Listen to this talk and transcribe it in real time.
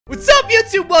What's up,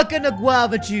 YouTube? Welcome to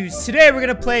Guava Juice. Today we're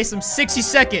gonna play some 60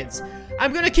 seconds.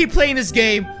 I'm gonna keep playing this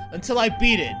game until I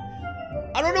beat it.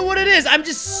 I don't know what it is. I'm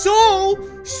just so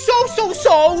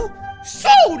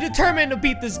determined to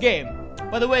beat this game.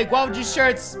 By the way, Guava Juice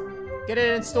shirts, get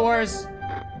it in stores.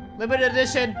 Limited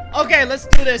edition. Okay, let's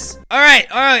do this.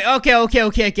 Alright,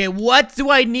 okay. What do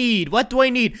I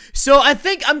need? So I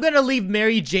think I'm gonna leave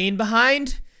Mary Jane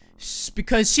behind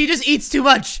because she just eats too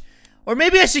much. Or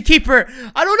maybe I should keep her.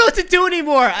 I don't know what to do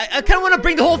anymore. I kind of want to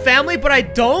bring the whole family, but I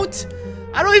don't.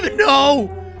 I don't even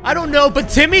know. I don't know, but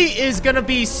Timmy is gonna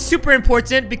be super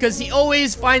important because he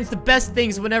always finds the best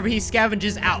things whenever he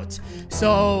scavenges out.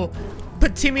 So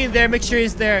put Timmy in there, make sure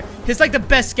he's there. He's like the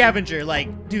best scavenger,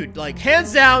 like, dude, like,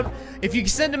 hands down. If you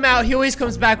send him out, he always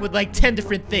comes back with like 10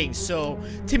 different things. So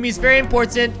Timmy's very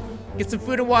important. Get some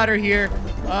food and water here.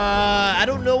 I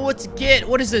don't know what to get.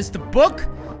 What is this? The book?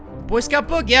 Boy Scout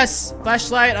book? Yes.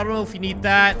 Flashlight. I don't know if you need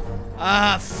that.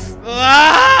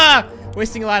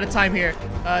 Wasting a lot of time here.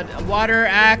 Water,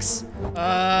 axe.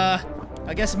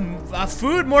 I guess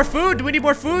food. More food. Do we need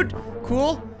more food?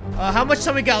 Cool. How much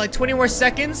time we got? Like 20 more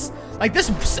seconds? Like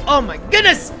this. Oh my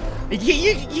goodness.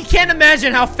 You can't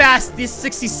imagine how fast these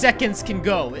 60 seconds can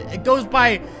go. It goes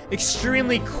by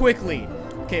extremely quickly.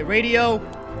 Okay, radio.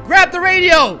 Grab the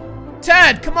radio.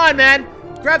 Ted, come on, man.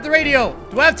 Grab the radio.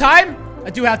 Do I have time? I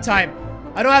do have time.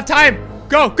 I don't have time.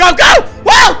 Go, go, go!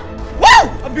 Whoa! Whoa!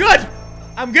 I'm good.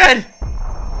 I'm good.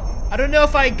 I don't know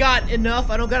if I got enough.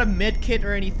 I don't got a med kit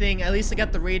or anything. At least I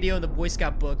got the radio and the Boy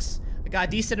Scout books. I got a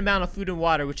decent amount of food and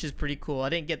water, which is pretty cool. I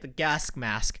didn't get the gas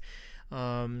mask.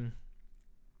 Let's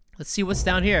see what's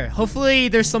down here. Hopefully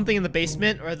there's something in the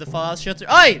basement or the fallout shelter.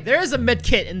 Oh, there is a med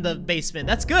kit in the basement.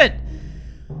 That's good.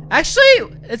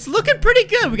 Actually, it's looking pretty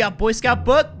good. We got Boy Scout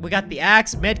book, we got the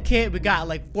axe, med kit, we got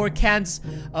like 4 cans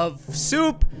of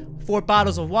soup, 4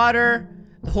 bottles of water.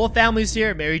 The whole family's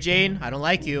here. Mary Jane, I don't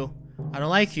like you. I don't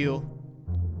like you.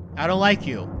 I don't like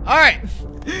you. Alright.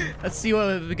 Let's see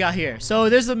what we got here. So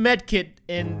there's a med kit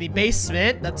in the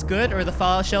basement. That's good. Or the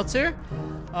fallout shelter.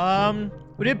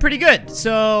 We did pretty good.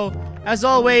 So, as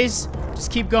always,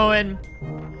 just keep going.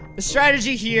 The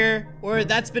strategy here, or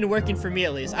that's been working for me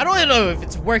at least. I don't really know if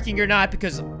it's working or not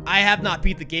because I have not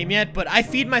beat the game yet, but I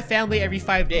feed my family every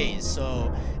 5 days.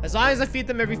 So, as long as I feed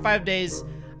them every 5 days,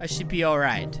 I should be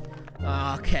alright.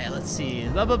 Okay, let's see.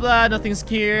 Blah, blah, blah. Nothing's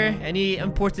here. Any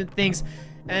important things?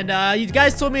 And you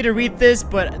guys told me to read this,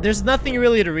 but there's nothing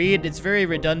really to read. It's very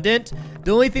redundant.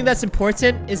 The only thing that's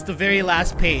important is the very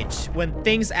last page, when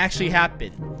things actually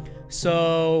happen.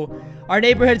 So, our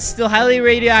neighborhood's still highly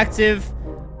radioactive.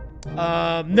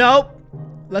 Nope.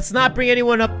 Let's not bring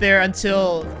anyone up there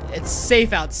until it's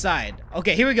safe outside.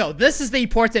 Okay, here we go. This is the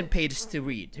important page to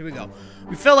read. Here we go.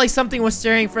 We felt like something was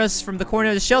staring for us from the corner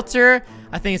of the shelter.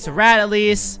 I think it's a rat at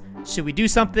least. Should we do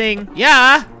something?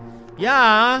 Yeah.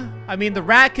 Yeah. I mean, the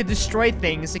rat could destroy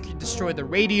things. It could destroy the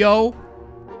radio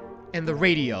and the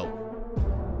radio.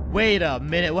 Wait a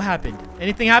minute. What happened?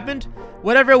 Anything happened?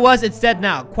 Whatever it was, it's dead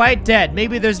now. Quite dead.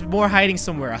 Maybe there's more hiding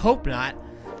somewhere. I hope not.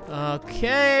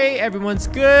 Okay, everyone's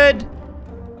good.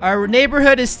 Our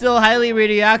neighborhood is still highly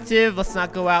radioactive. Let's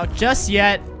not go out just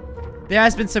yet. There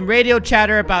has been some radio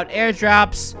chatter about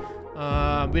airdrops.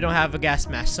 We don't have a gas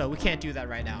mask, so we can't do that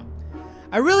right now.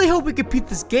 I really hope we can beat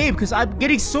this game because I'm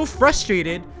getting so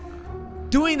frustrated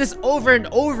doing this over and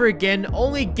over again,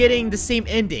 only getting the same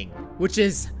ending, which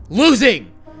is losing.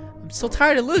 I'm so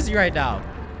tired of losing right now.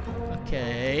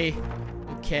 Okay.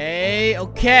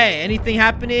 Anything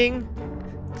happening?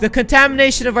 The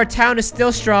contamination of our town is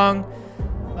still strong.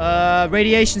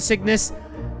 Radiation sickness.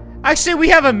 Actually, we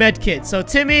have a med kit. So,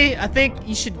 Timmy, I think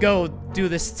you should go do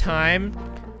this time.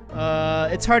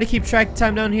 It's hard to keep track of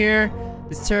time down here.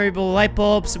 There's terrible light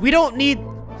bulbs. We don't need...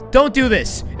 Don't do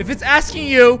this. If it's asking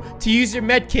you to use your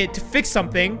med kit to fix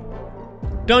something,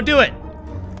 don't do it.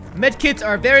 Med kits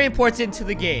are very important to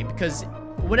the game because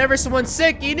whenever someone's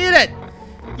sick, you need it.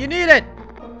 You need it.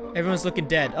 Everyone's looking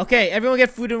dead. Okay, everyone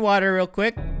get food and water real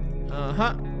quick.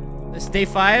 It's day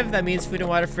 5. That means food and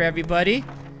water for everybody.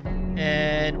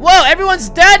 And whoa, everyone's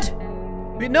dead.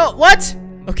 Wait, no, what?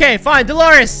 Okay, fine.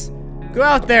 Dolores, go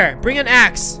out there. Bring an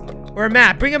axe or a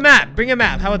map. Bring a map. Bring a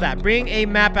map. How about that? Bring a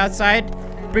map outside.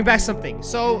 Bring back something.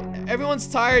 So everyone's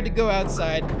tired to go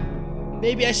outside.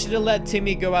 Maybe I should have let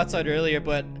Timmy go outside earlier,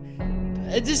 but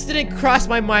it just didn't cross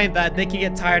my mind that they can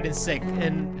get tired and sick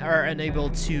and are unable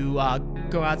to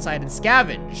go outside and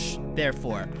scavenge.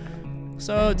 Therefore.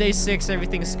 So, day 6,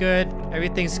 everything's good.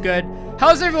 Everything's good.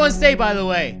 How's everyone's day, by the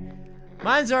way?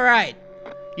 Mine's alright.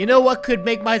 You know what could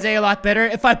make my day a lot better?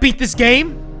 If I beat this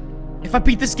game? If I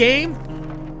beat this game?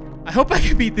 I hope I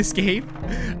can beat this game.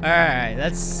 Alright,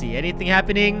 let's see. Anything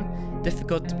happening?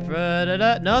 Difficult.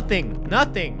 Nothing.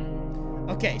 Nothing.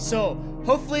 Okay, so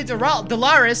hopefully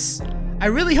Dolores, I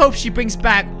really hope she brings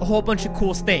back a whole bunch of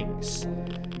cool things.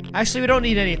 Actually, we don't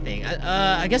need anything.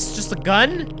 I guess just a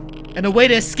gun and a way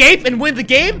to escape and win the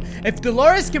game. If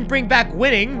Dolores can bring back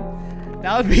winning,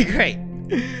 that would be great.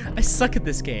 I suck at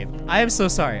this game. I am so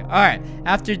sorry. Alright,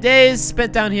 after days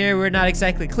spent down here, we're not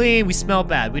exactly clean. We smell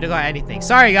bad. We don't got anything.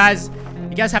 Sorry, guys.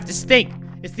 You guys have to stink.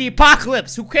 It's the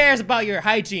apocalypse. Who cares about your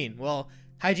hygiene? Well,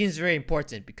 hygiene is very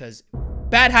important because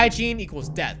bad hygiene equals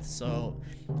death. So,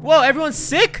 whoa, everyone's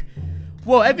sick?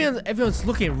 Whoa, everyone's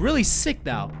looking really sick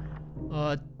now.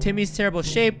 Timmy's terrible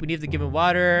shape. We need to give him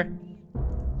water.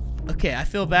 Okay, I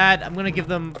feel bad. I'm gonna give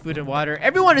them food and water.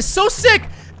 Everyone is so sick!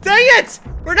 Dang it!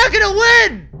 We're not gonna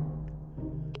win!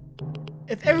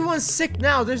 If everyone's sick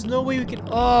now, there's no way we can...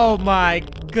 Oh my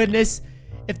goodness.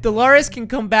 If Dolores can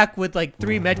come back with like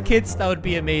 3 med kits, that would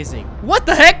be amazing. What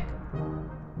the heck?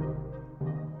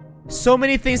 So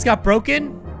many things got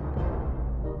broken.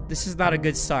 This is not a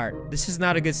good start. This is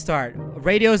not a good start.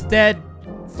 Radio's dead.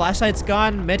 Flashlight's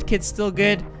gone. Med kit's still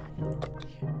good.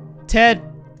 Ted,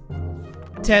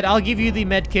 I'll give you the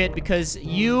med kit because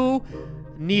you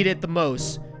need it the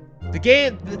most. The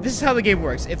game, this is how the game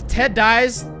works. If Ted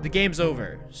dies, the game's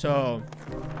over. So,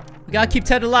 we gotta keep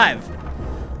Ted alive.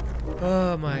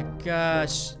 Oh my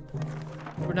gosh.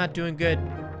 We're not doing good.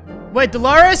 Wait,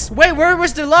 Dolores? Wait, where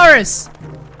was Dolores?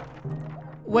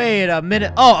 Wait a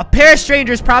minute. Oh, a pair of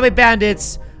strangers, probably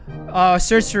bandits.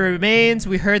 Search for remains.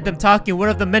 We heard them talking. One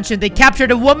of them mentioned they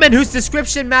captured a woman whose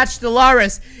description matched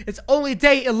Dolores. It's only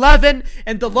day 11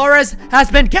 and Dolores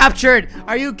has been captured.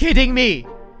 Are you kidding me?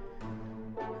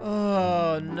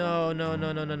 Oh, no.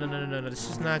 This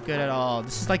is not good at all.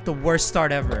 This is like the worst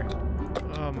start ever.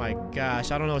 Oh my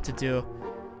gosh. I don't know what to do.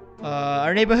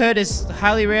 Our neighborhood is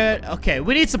highly rare. Okay,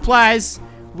 we need supplies.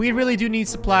 We really do need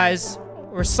supplies.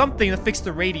 Or something to fix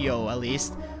the radio, at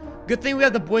least. Good thing we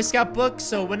have the Boy Scout book,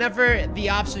 so whenever the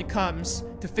option comes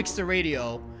to fix the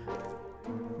radio,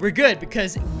 we're good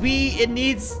because it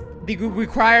needs the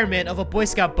requirement of a Boy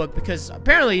Scout book because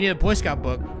apparently you need a Boy Scout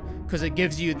book because it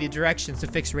gives you the directions to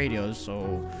fix radios,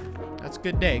 so that's a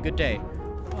good day, good day.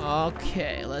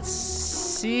 Okay, let's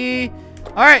see.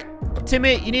 Alright,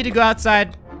 Timmy, you need to go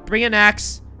outside. Bring an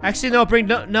axe. Actually,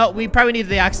 no, we probably need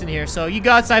the axe in here, so you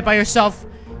go outside by yourself.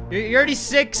 You're already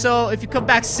sick, so if you come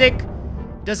back sick,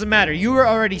 doesn't matter. You were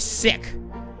already sick.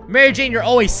 Mary Jane, you're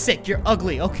always sick. You're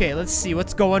ugly. Okay, let's see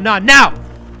what's going on now.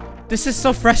 This is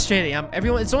so frustrating.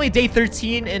 Everyone. It's only day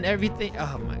 13 and everything.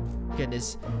 Oh my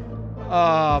goodness.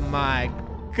 Oh my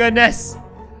goodness.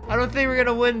 I don't think we're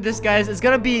gonna win this, guys. It's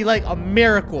gonna be like a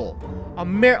miracle.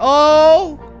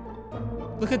 Oh!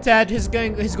 Look at Ted. He's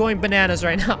going bananas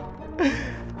right now.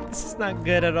 This is not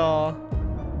good at all.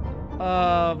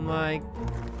 Oh my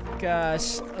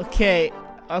gosh. Okay.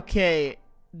 Okay.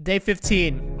 Day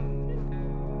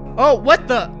 15. Oh, what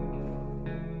the?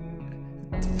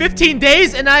 15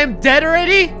 days and I am dead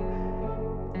already?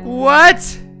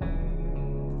 What?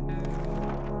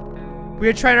 We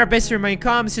are trying our best to remain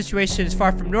calm. The situation is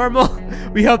far from normal.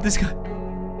 We hope this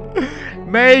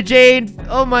Mary Jane.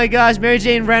 Oh my gosh. Mary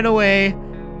Jane ran away.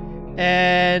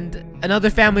 And another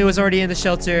family was already in the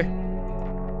shelter.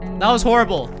 That was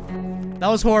horrible. That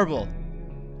was horrible.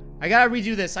 I gotta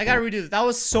redo this. That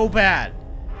was so bad.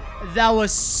 That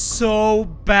was so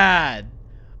bad.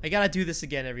 I gotta do this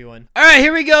again, everyone. Alright,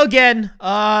 here we go again.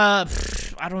 I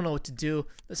don't know what to do.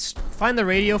 Let's find the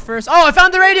radio first. Oh, I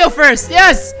found the radio first!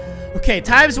 Yes! Okay,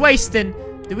 time's wasting.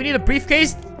 Do we need a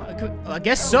briefcase? I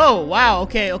guess so. Wow,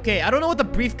 okay. I don't know what the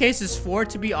briefcase is for,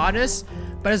 to be honest.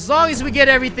 But as long as we get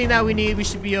everything that we need, we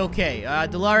should be okay.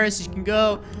 Dolores, you can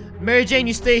go. Mary Jane,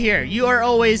 you stay here. You are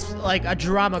always, like, a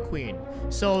drama queen.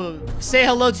 So, say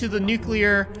hello to the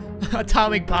nuclear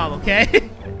atomic bomb, okay?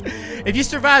 If you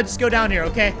survive, just go down here,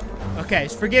 okay? Okay,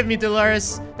 forgive me,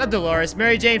 Dolores. Not Dolores.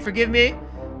 Mary Jane, forgive me.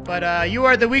 But, you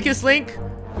are the weakest link.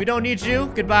 We don't need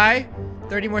you. Goodbye.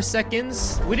 30 more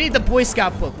seconds. We need the Boy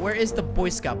Scout book. Where is the Boy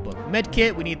Scout book?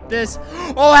 Medkit, we need this.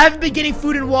 Oh, I haven't been getting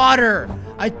food and water.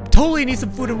 I totally need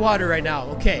some food and water right now.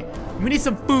 Okay, we need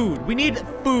some food. We need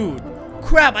food.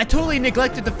 Crap, I totally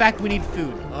neglected the fact we need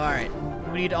food. All right,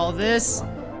 we need all this,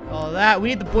 all that. We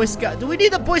need the Boy Scout. Do we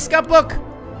need the Boy Scout book?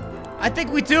 I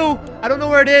think we do. I don't know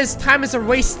where it is. Time is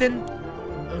a-wasting.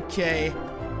 Okay,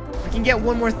 we can get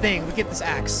one more thing. We get this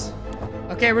axe.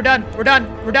 Okay, we're done. We're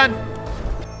done. We're done.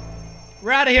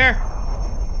 We're out of here.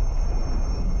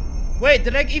 Wait,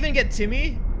 did I even get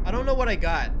Timmy? I don't know what I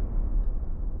got.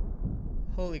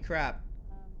 Holy crap.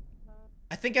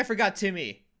 I think I forgot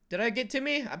Timmy. Did I get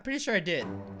Timmy? I'm pretty sure I did.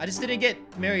 I just didn't get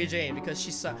Mary Jane because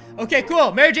she sucked. Okay,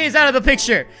 cool. Mary Jane's out of the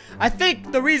picture. I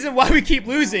think the reason why we keep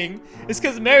losing is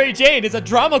because Mary Jane is a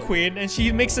drama queen and she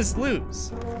makes us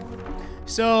lose.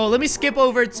 So let me skip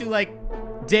over to like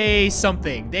day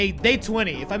something. Day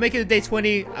 20. If I make it to day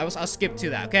 20, I'll skip to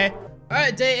that, okay?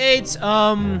 Alright, day 8.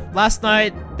 Last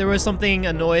night there was something,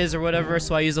 a noise or whatever,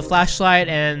 so I used a flashlight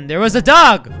and there was a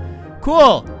dog!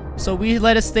 Cool! So we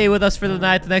let it stay with us for the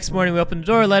night. The next morning we open the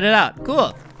door, let it out.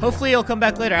 Cool. Hopefully it'll come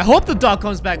back later. I hope the dog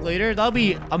comes back later. That'll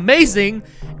be amazing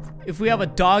if we have a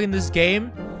dog in this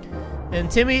game. And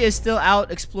Timmy is still out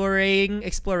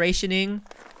explorationing.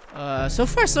 So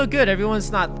far so good.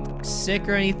 Everyone's not sick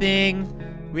or anything.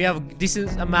 We have a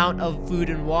decent amount of food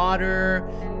and water.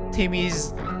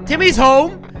 Timmy's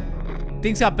home.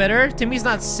 Things got better. Timmy's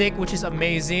not sick, which is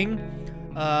amazing.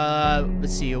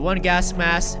 Let's see. 1 gas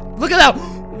mask. Look at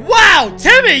that. Wow,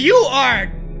 Timmy, you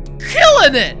are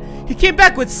killing it. He came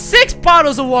back with 6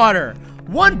 bottles of water,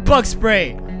 1 bug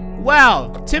spray.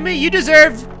 Wow, Timmy, you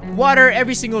deserve water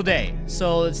every single day.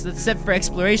 So let's set for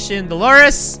exploration.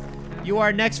 Dolores, you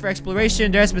are next for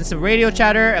exploration. There's been some radio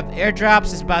chatter of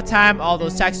airdrops. It's about time all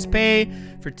those taxes pay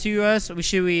for 2 of us.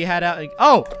 We head out and,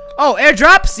 oh,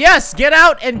 airdrops. Yes, get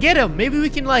out and get them. Maybe we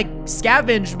can like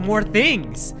scavenge more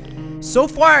things. So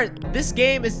far, this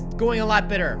game is going a lot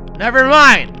better. Never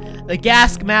mind. The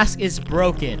gas mask is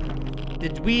broken.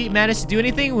 Did we manage to do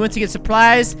anything? We went to get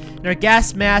supplies, and our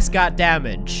gas mask got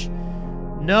damaged.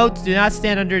 Note, do not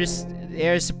stand under this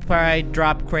air supply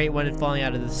drop crate when it's falling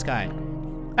out of the sky.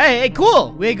 Hey,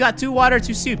 cool. We got 2 water,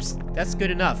 2 soups. That's good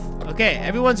enough. Okay,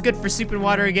 everyone's good for soup and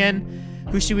water again.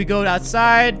 Who should we go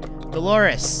outside?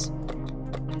 Dolores.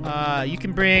 You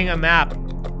can bring a map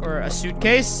or a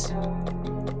suitcase.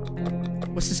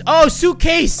 What's this? Oh,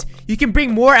 suitcase! You can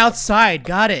bring more outside.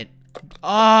 Got it.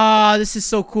 Ah, this is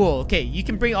so cool. Okay, you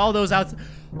can bring all those out.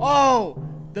 Oh,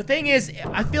 the thing is,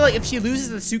 I feel like if she loses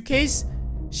the suitcase,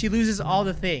 she loses all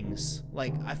the things.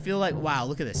 Like, I feel like, wow,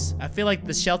 look at this. I feel like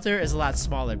the shelter is a lot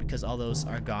smaller because all those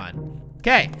are gone.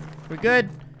 Okay, we're good.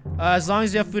 As long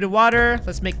as you have food and water,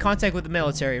 let's make contact with the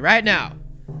military right now.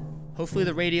 Hopefully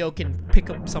the radio can pick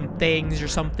up some things or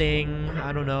something.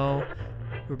 I don't know.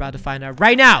 We're about to find out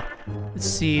right now. Let's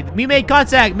see. We made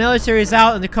contact. Military is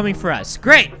out and they're coming for us.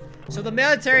 Great. So the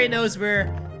military knows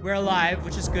we're alive,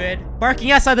 which is good.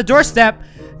 Barking outside the doorstep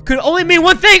could only mean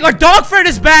one thing. Our dog friend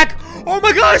is back. Oh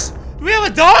my gosh. Do we have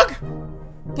a dog?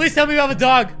 Please tell me we have a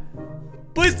dog.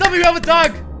 Please tell me we have a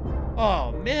dog.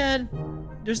 Oh man.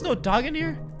 There's no dog in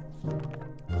here?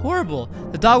 Horrible.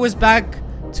 The dog was back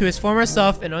to his former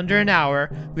self in under an hour.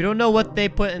 We don't know what they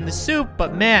put in the soup,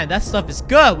 but man, that stuff is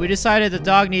good. We decided the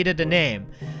dog needed a name.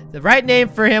 The right name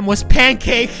for him was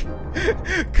Pancake.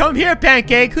 Come here,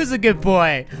 Pancake. Who's a good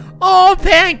boy? Oh,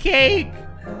 Pancake.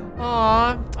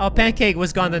 Aw. Oh, Pancake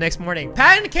was gone the next morning.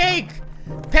 Pancake!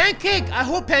 Pancake! I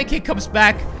hope Pancake comes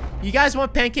back. You guys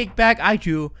want Pancake back? I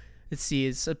do. Let's see.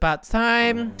 It's about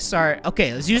time. Sorry.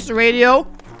 Okay, let's use the radio.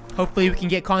 Hopefully we can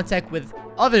get contact with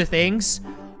other things.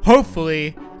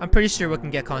 Hopefully. I'm pretty sure we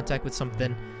can get contact with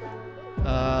something.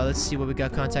 Let's see what we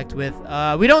got contact with.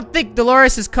 We don't think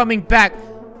Dolores is coming back.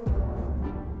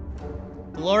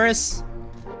 Dolores,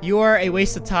 you are a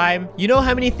waste of time. You know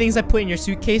how many things I put in your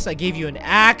suitcase? I gave you an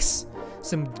axe,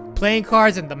 some playing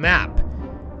cards, and the map.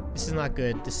 This is not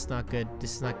good. This is not good.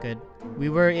 This is not good. We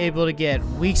were able to get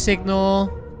weak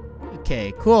signal.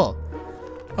 Okay, cool.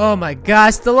 Oh my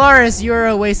gosh, Dolores, you're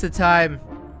a waste of time.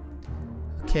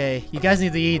 Okay, you guys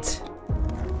need to eat.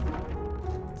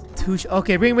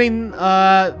 Okay, ring,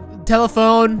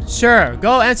 telephone. Sure,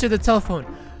 go answer the telephone.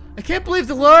 I can't believe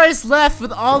Dolores left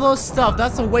with all those stuff.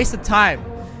 That's a waste of time.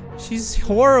 She's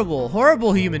horrible,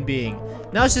 horrible human being.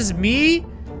 Now it's just me,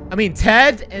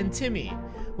 Ted and Timmy.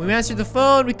 When we answered the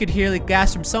phone, we could hear the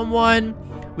gas from someone.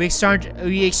 We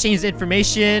exchanged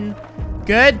information.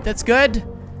 Good, that's good.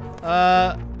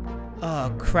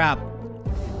 Oh crap.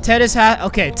 Ted is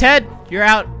okay, Ted, you're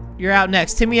out. You're out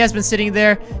next. Timmy has been sitting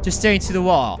there, just staring to the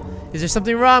wall. Is there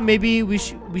something wrong? Maybe we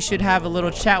should have a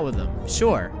little chat with him.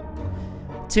 Sure.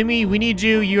 Timmy, we need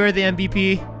you. You are the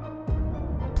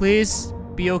MVP. Please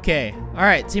be okay. All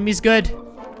right, Timmy's good.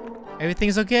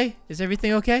 Everything's okay? Is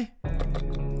everything okay?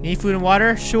 Need food and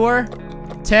water? Sure.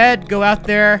 Ted, go out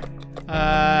there.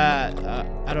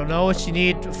 I don't know what you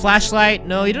need. A flashlight?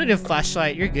 No, you don't need a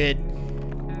flashlight. You're good.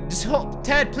 Just hold.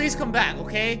 Ted, please come back,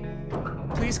 okay?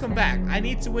 Please come back. I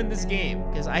need to win this game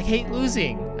because I hate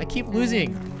losing. I keep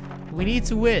losing. We need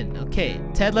to win. Okay,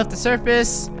 Ted left the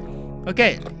surface.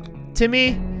 Okay,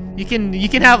 Timmy, you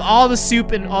can have all the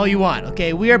soup and all you want.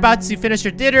 Okay, we are about to finish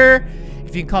your dinner,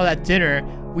 if you can call that dinner.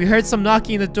 We heard some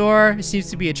knocking on the door. It seems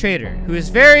to be a trader who is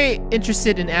very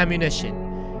interested in ammunition.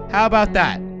 How about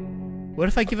that? What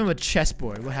if I give him a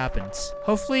chessboard? What happens?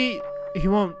 Hopefully, he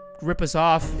won't rip us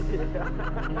off.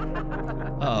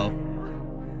 Uh-oh.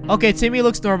 Okay, Timmy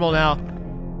looks normal now.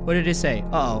 What did it say?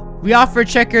 Uh-oh. We offer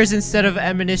checkers instead of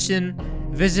ammunition.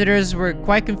 Visitors were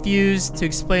quite confused to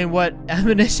explain what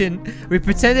ammunition. We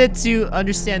pretended to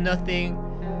understand nothing.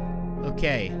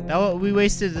 Okay, we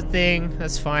wasted the thing.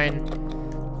 That's fine.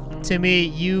 Timmy,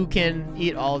 you can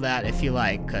eat all that if you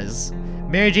like, because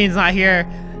Mary Jane's not here.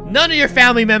 None of your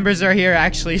family members are here,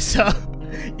 actually, so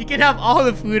you can have all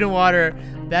the food and water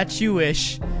that you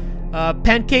wish.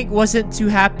 Pancake wasn't too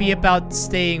happy about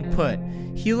staying put.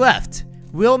 He left.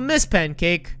 We'll miss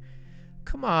Pancake.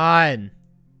 Come on.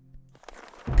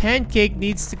 Pancake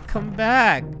needs to come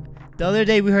back. The other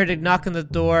day we heard a knock on the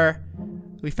door.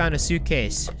 We found a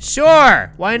suitcase.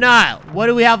 Sure, why not? What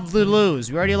do we have to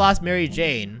lose? We already lost Mary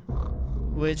Jane.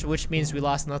 Which means we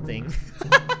lost nothing.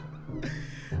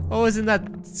 What was in that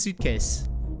suitcase?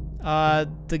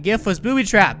 The gift was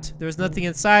booby-trapped. There was nothing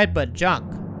inside but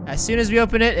junk. As soon as we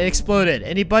opened it, it exploded.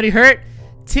 Anybody hurt?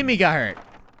 Timmy got hurt.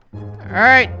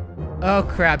 Alright. Oh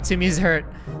crap, Timmy's hurt.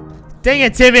 Dang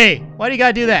it, Timmy! Why do you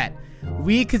gotta do that?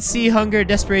 We could see hunger,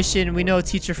 desperation. We know a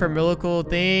teacher from a local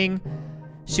thing.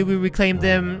 Should we reclaim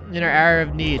them in our hour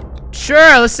of need?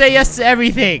 Sure, let's say yes to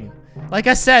everything. Like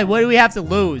I said, what do we have to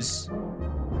lose?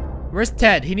 Where's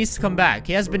Ted? He needs to come back.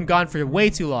 He has been gone for way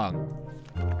too long.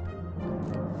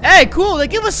 Hey, cool, they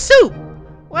give us soup!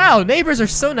 Wow, neighbors are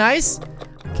so nice.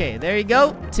 Okay, there you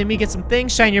go. Timmy, get some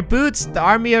things. Shine your boots. The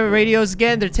army of radios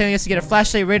again. They're telling us to get a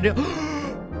flashlight radio.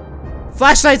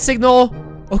 Flashlight signal.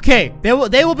 Okay, they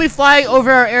will be flying over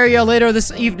our area later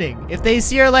this evening. If they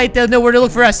see our light, they'll know where to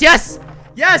look for us. Yes!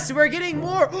 Yes, we're getting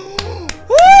more.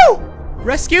 Woo!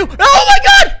 Rescue. Oh my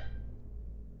god!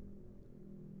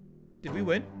 Did we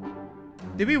win?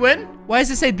 Did we win? Why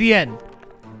does it say the end?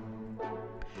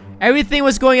 Everything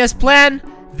was going as planned.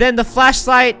 Then the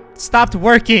flashlight stopped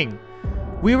working.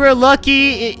 We were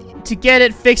lucky to get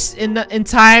it fixed in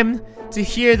time to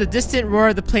hear the distant roar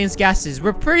of the plane's gases.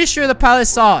 We're pretty sure the pilot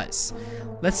saw us.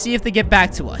 Let's see if they get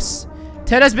back to us.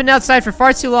 Ted has been outside for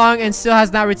far too long and still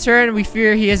has not returned. We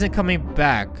fear he isn't coming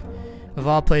back. Of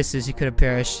all places, he could have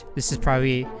perished. This is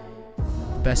probably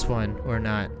the best one, or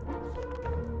not.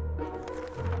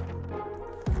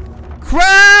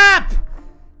 Crap!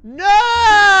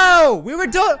 No! We were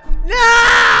doing.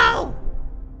 No!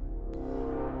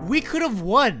 We could have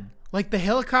won. Like, the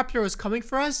helicopter was coming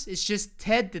for us. It's just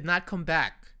Ted did not come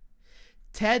back.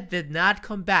 Ted did not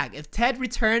come back. If Ted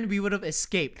returned, we would have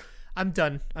escaped. I'm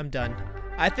done. I'm done.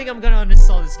 I think I'm gonna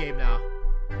uninstall this game now.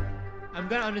 I'm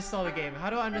gonna uninstall the game. How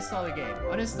do I uninstall the game?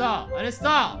 Uninstall.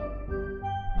 Uninstall.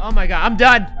 Oh my god. I'm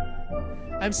done.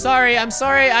 I'm sorry. I'm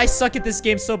sorry. I suck at this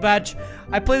game so bad.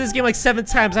 I played this game like 7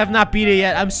 times. I have not beat it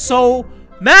yet. I'm so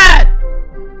mad.